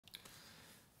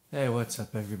Hey, what's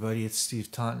up, everybody? It's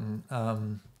Steve Taunton.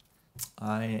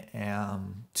 I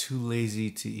am too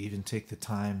lazy to even take the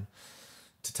time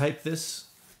to type this,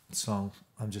 so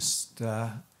I'm just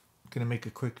gonna make a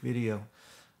quick video.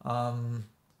 Um,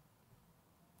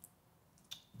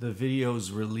 the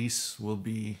video's release will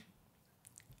be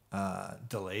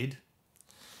delayed,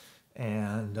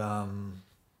 and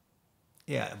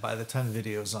yeah, by the time the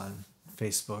video's on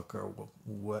Facebook or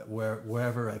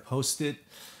wherever I post it,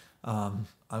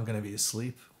 I'm gonna be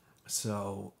asleep.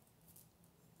 So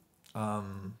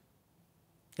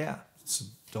yeah, so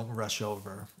don't rush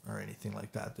over or anything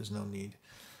like that. There's no need.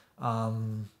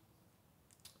 Um,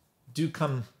 do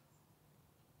come,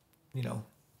 you know,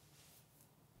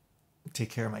 take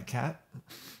care of my cat.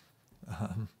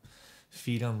 Um,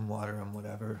 Feed him, water him,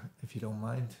 whatever, if you don't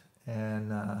mind. And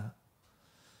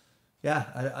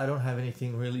yeah, I don't have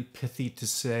anything really pithy to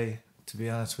say, to be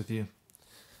honest with you.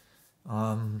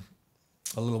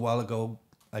 A little while ago,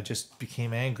 I just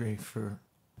became angry for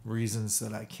reasons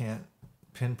that I can't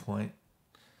pinpoint.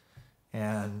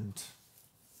 And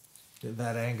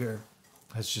that anger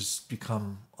has just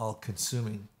become all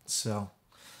consuming. So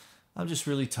I'm just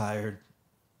really tired,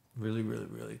 really, really,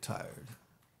 really tired.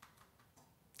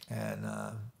 And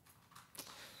I'm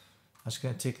just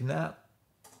going to take a nap.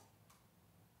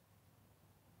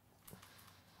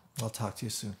 I'll talk to you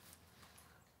soon.